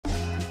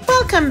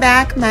Welcome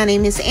back. My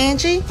name is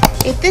Angie.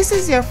 If this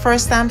is your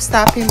first time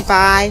stopping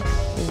by,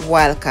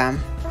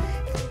 welcome.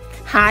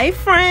 Hi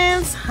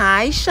friends,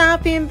 hi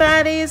shopping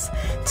buddies.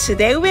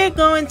 Today we're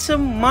going to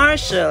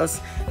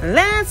Marshall's.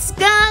 Let's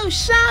go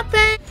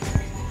shopping.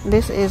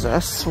 This is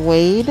a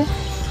suede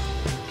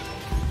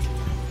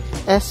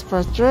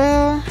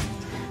espadrille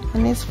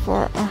and it's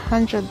for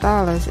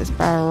 $100. It's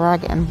by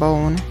Rag and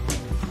Bone.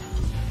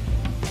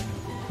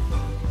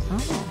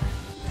 Oh,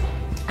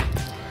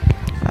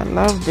 I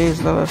love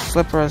these little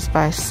slippers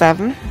by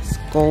 7. It's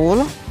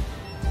gold,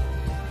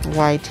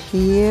 white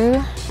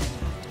heel,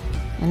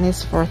 and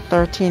it's for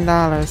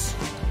 $13.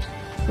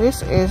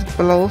 This is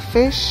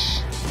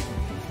Blowfish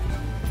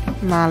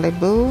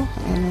Malibu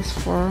and it's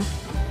for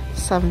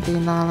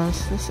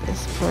 $17. This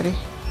is pretty.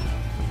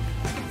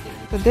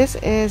 So this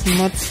is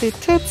Mootsie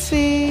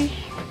Tootsie,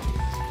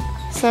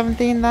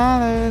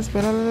 $17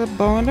 with a little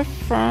bow in the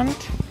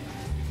front.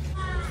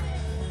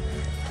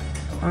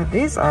 Oh,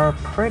 these are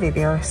pretty.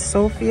 They are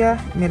Sofia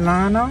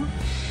Milano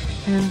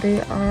and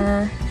they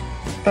are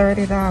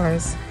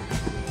 $30.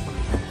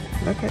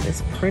 Look at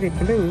this pretty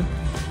blue.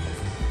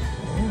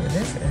 Oh,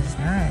 this is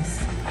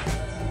nice.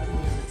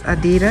 It's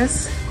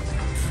Adidas.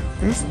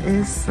 This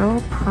is so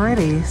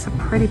pretty. It's a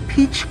pretty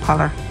peach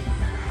color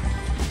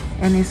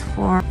and it's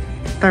for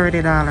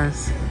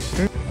 $30.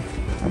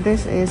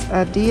 This is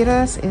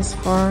Adidas. It's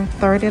for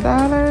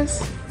 $30.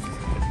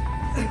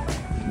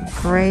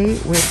 Gray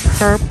with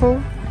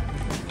purple.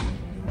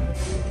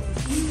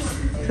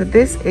 So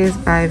this is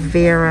by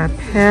Vera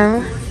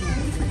Pell.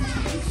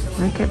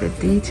 Look at the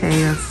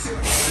details.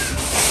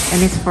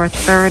 And it's for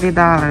 $30.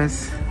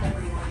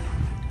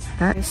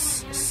 That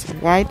is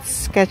white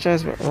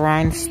Skechers with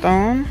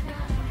rhinestone.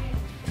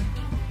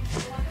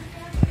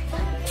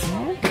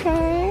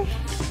 Okay.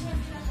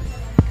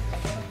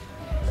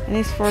 And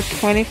it's for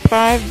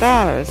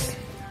 $25.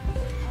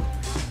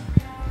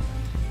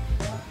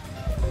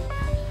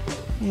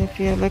 If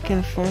you're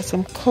looking for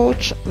some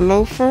Coach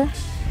loafer,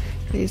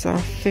 these are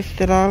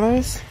 $50.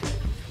 This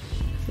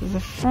is the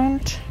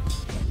front.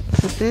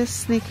 So this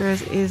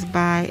sneakers is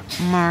by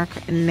Mark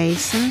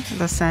Nason,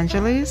 Los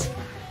Angeles.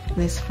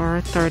 And it's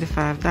for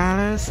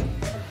 $35.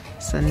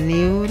 It's a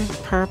nude,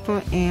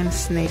 purple, and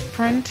snake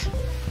print.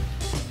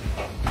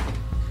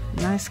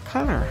 Nice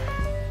color.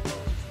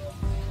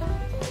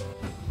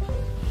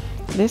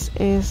 This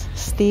is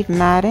Steve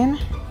Madden.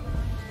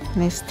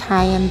 And it's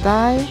tie and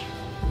dye.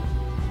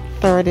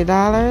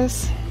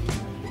 $30.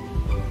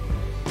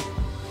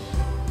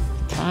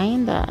 Tie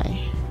and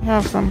dye. We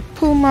have some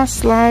Puma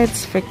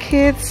slides for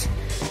kids.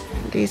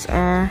 These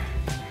are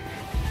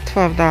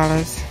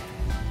 $12.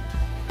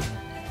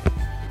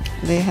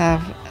 They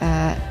have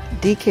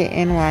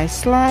DKNY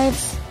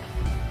slides.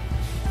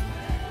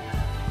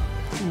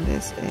 And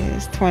this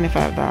is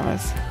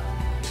 $25.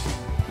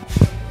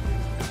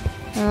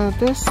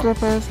 This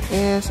slippers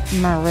is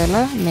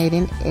Marella, made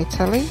in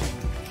Italy.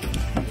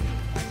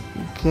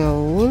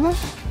 Gold.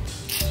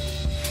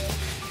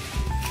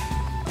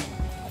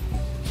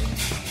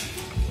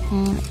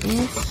 And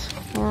it's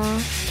for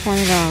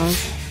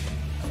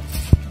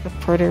 $20. The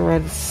pretty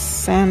red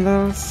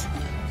sandals.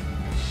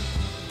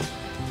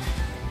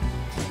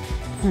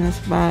 And it's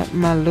by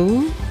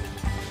Malou.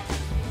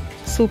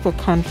 Super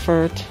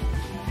Comfort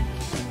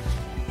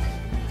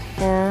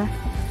for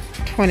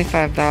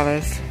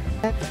 $25.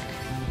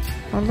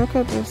 Oh, look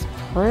at this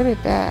pretty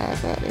bag.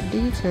 Got the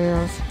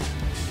details.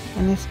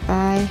 And it's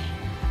by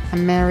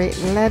Ameri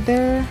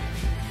Leather.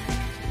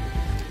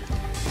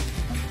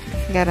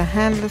 Got a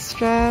handle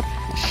strap,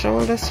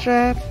 shoulder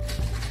strap,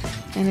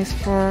 and it's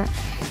for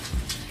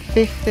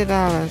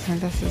 $50.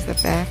 And this is the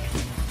back.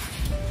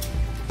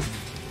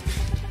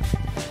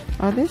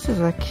 Oh, this is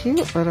a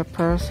cute little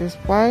purse. It's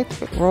white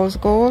with rose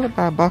gold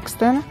by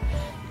Buxton,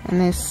 and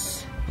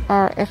it's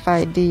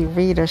RFID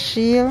reader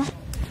shield.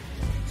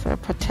 So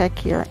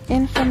protect your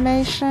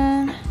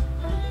information.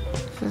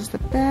 This is the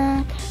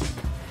back.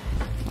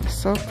 It's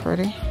so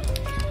pretty.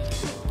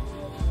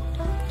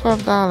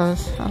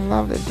 $12. I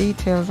love the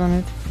details on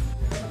it.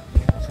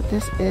 So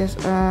this is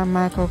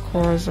Michael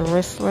Kors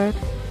wristlet,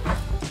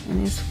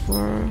 and it's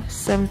for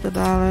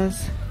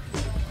 $70.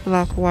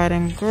 Black, white,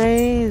 and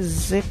gray.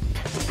 Zip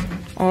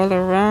all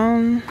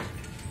around.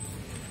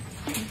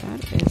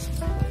 That is.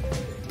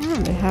 Oh,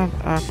 they have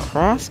a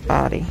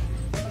crossbody.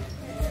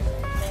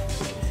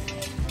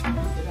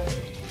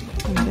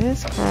 And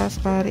this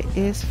crossbody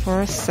is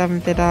for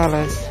 $70.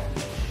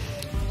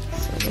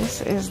 So this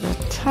is the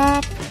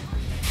top.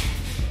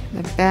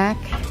 The back.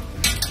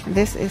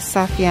 This is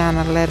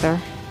Saffiana leather.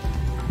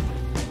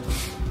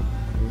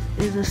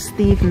 This is a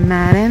Steve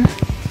Madden.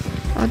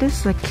 Oh, this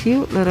is a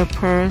cute little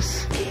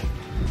purse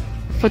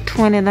for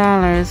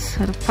 $20.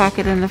 With a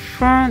pocket in the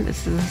front.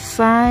 This is the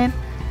side.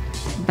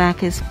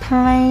 Back is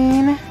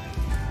plain.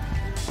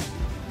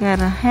 Got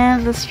a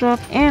handle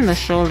strap and a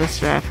shoulder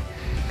strap.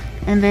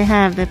 And they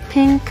have the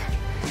pink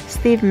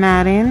Steve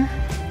Madden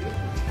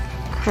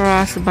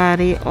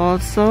crossbody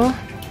also.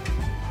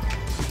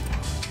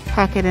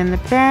 Pocket in the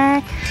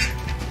back.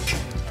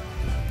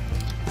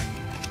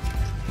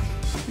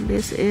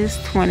 This is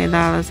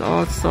 $20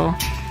 also.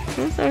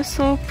 Those are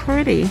so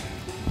pretty.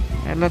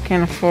 They're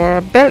looking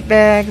for belt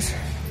bags.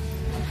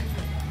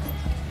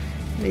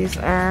 These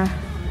are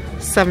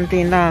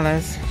 $17.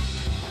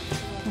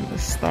 The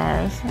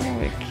stars.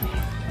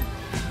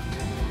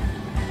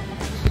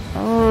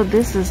 Oh,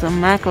 this is a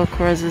Michael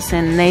Kors. It's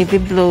in navy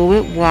blue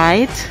with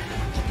white.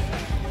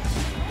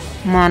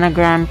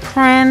 Monogram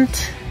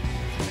print.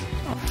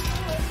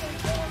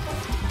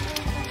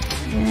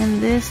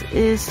 And this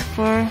is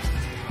for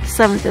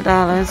 $70.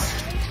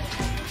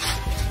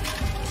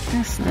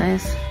 That's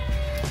nice.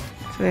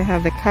 So they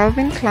have the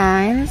Calvin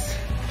Klein's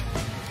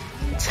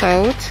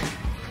tote.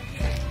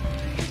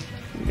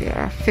 They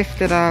are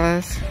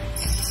 $50.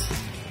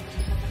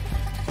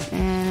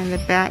 And in the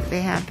back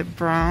they have the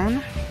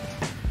brown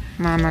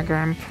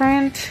monogram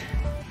print.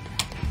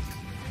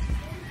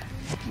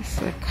 It's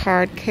a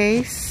card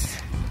case.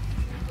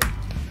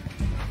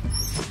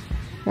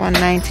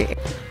 $198.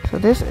 So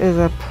this is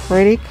a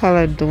pretty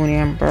colored Dooney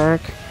and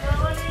Burke.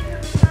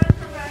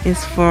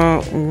 It's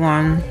for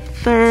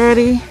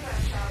 $130.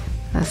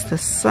 That's the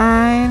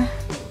side.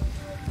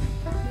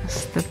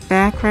 That's the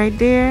back right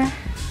there.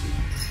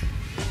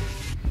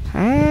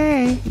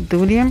 Hey,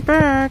 Dooney and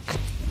Burke.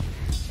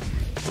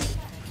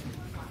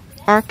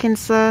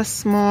 Arkansas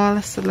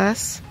Small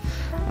Celeste.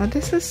 Oh,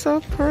 this is so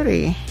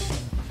pretty.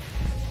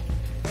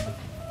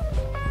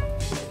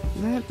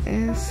 That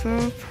is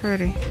so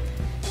pretty.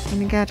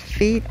 And you got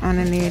feet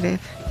underneath it.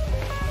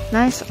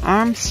 Nice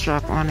arm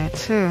strap on it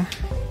too.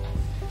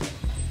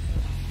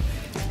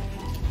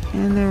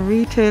 And the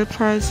retail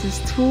price is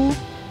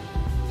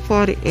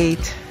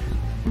 $248.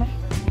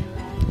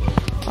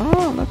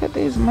 Oh, look at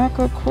these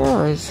Michael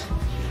Kors.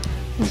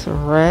 It's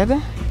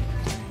red.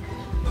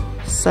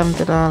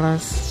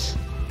 $70.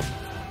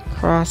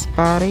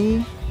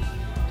 Crossbody.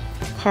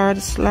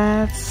 Card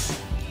slats.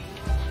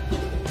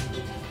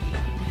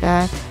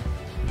 Back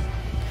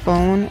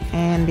phone,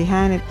 and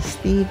behind it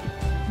Steve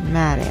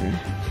Madden.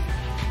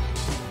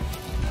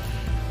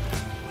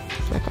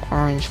 It's like an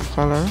orange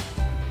color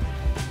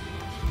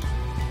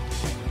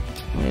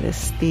with a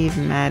Steve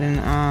Madden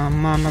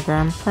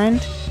monogram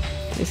print.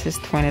 This is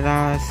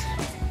 $20.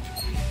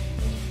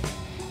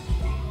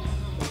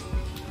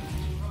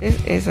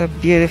 This is a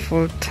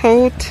beautiful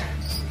tote.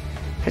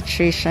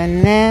 Patricia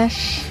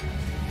Nash.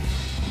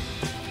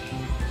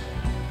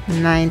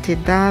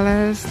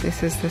 $90.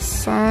 This is the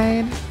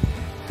side.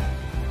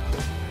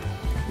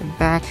 The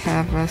back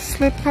have a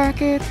slip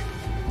pocket.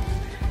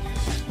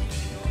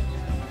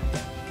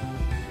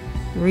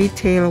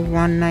 Retail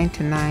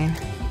 $199.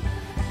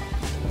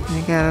 And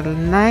you got a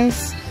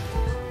nice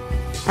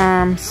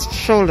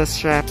shoulder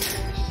strap.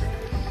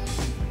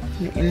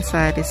 The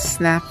inside is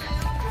snap.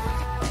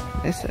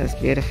 This is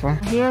beautiful.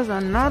 Here's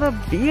another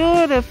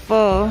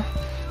beautiful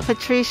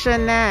Patricia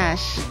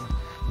Nash.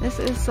 This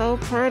is so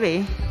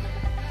pretty.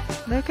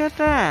 Look at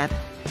that.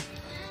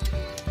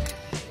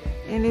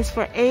 And it's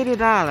for $80.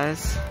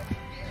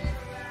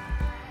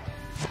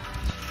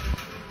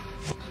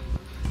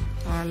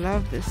 Oh, I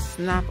love this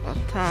snap up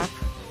top.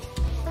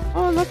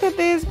 Oh, look at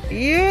these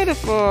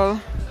beautiful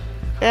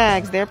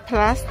bags. They're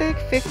plastic,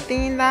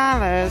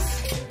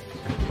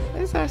 $15.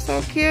 These are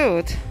so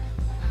cute.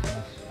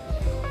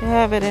 They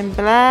have it in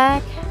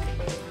black.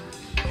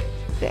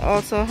 They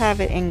also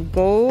have it in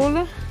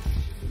gold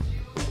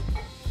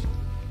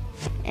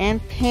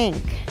and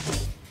pink.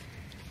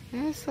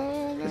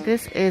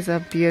 This is a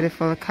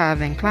beautiful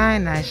Calvin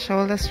Klein nice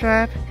shoulder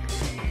strap.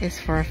 It's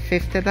for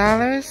 $50.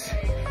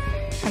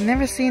 I've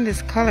never seen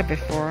this color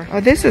before. Oh,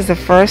 this is the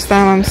first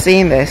time I'm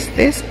seeing this.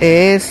 This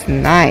is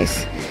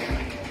nice.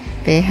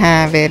 They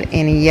have it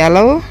in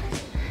yellow,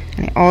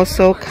 and it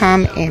also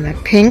come in a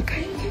pink,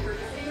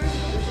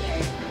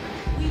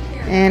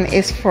 and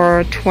it's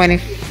for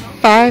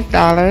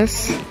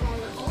 $25.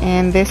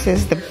 And this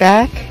is the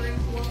back,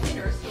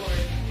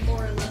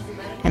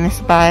 and it's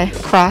by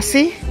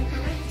Crossy.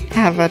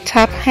 Have a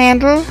top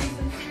handle,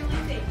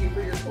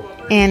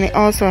 and it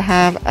also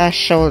have a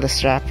shoulder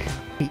strap.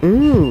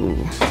 Ooh,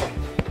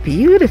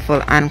 beautiful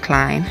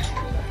Ankline,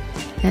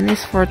 and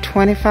it's for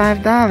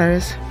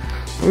 $25.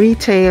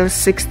 Retail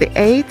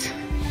 $68.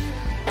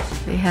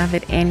 They have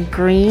it in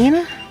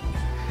green,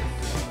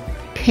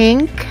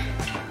 pink,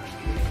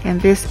 and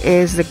this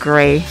is the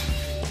gray.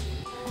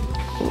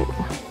 Ooh.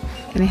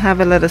 And you have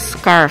a little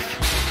scarf,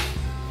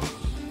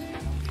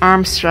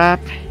 arm strap,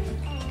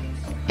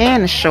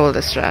 and a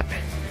shoulder strap.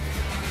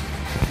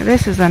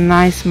 This is a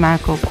nice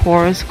Michael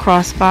Kors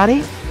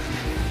crossbody,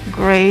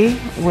 gray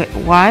with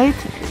white.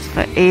 It's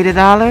for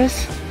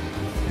 $80.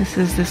 This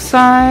is the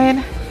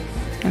side,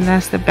 and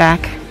that's the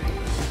back.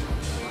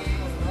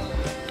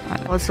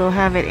 I also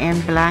have it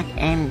in black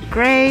and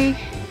gray.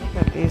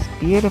 Look at these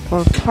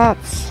beautiful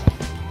pots,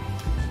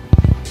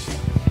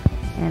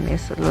 and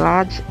it's a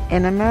large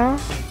enamel.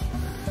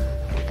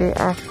 They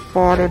are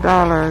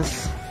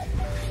 $40.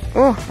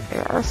 Oh, they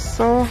are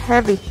so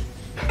heavy.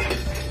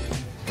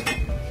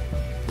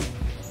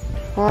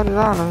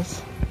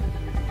 $40.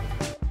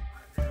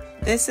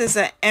 This is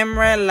an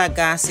Emerald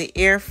Lagasse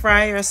air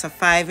fryer. It's a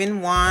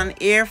 5-in-1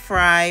 air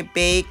fry,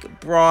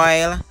 bake,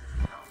 broil,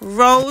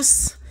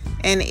 roast,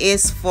 and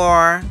it's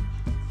for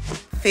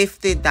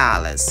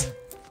 $50.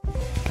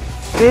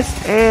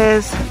 This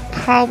is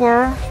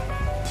Power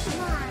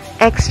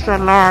Extra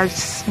Large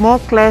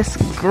Smokeless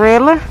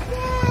Grill,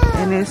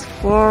 and it's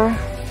for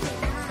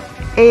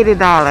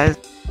 $80.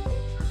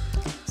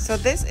 So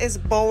this is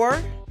Bower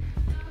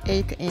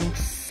 8-inch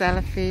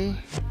selfie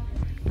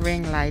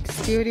ring light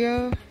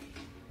studio,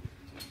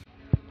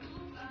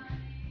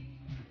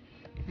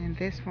 and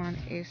this one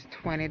is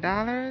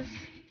 $20.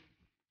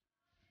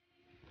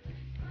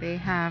 They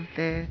have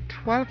the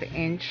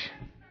 12-inch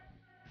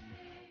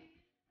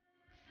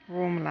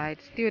room light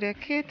studio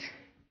kit,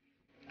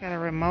 got a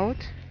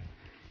remote,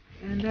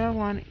 and that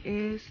one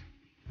is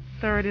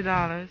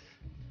 $30.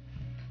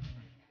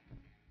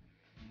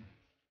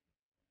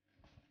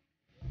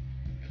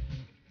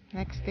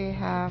 Next they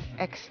have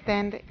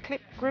extend clip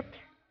grip,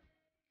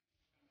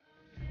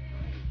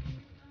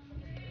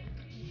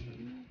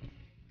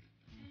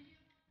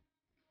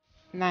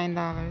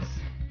 $9.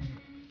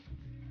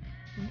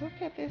 Look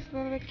at this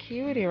little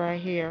cutie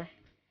right here.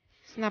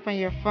 Snap on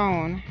your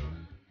phone.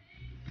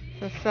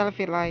 It's a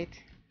selfie light.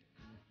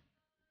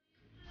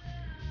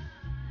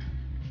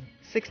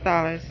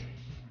 $6.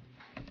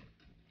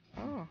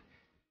 Oh.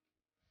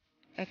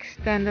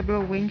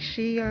 Extendable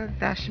windshield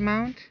dash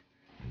mount.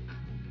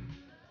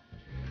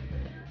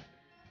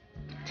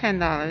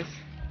 $10.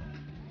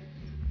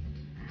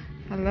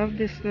 I love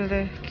this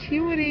little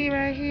cutie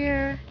right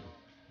here.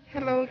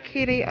 Hello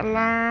Kitty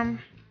alarm.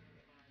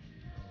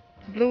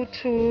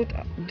 Bluetooth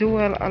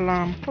dual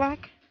alarm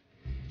clock.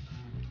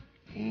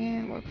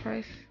 And what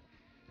price?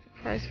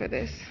 The price for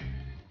this?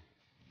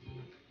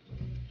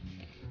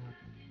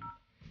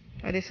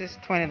 Oh, this is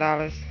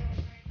 $20.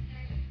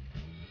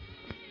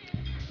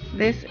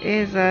 This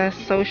is a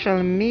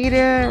social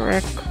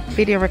media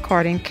video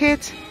recording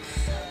kit.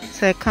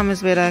 So it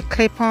comes with a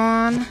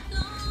clip-on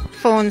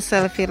phone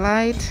selfie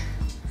light,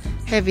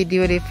 heavy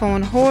duty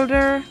phone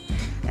holder,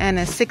 and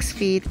a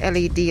 6-feet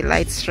LED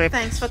light strip.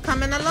 Thanks for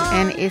coming along.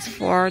 And it's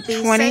for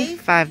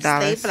 $25.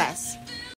 Stay blessed.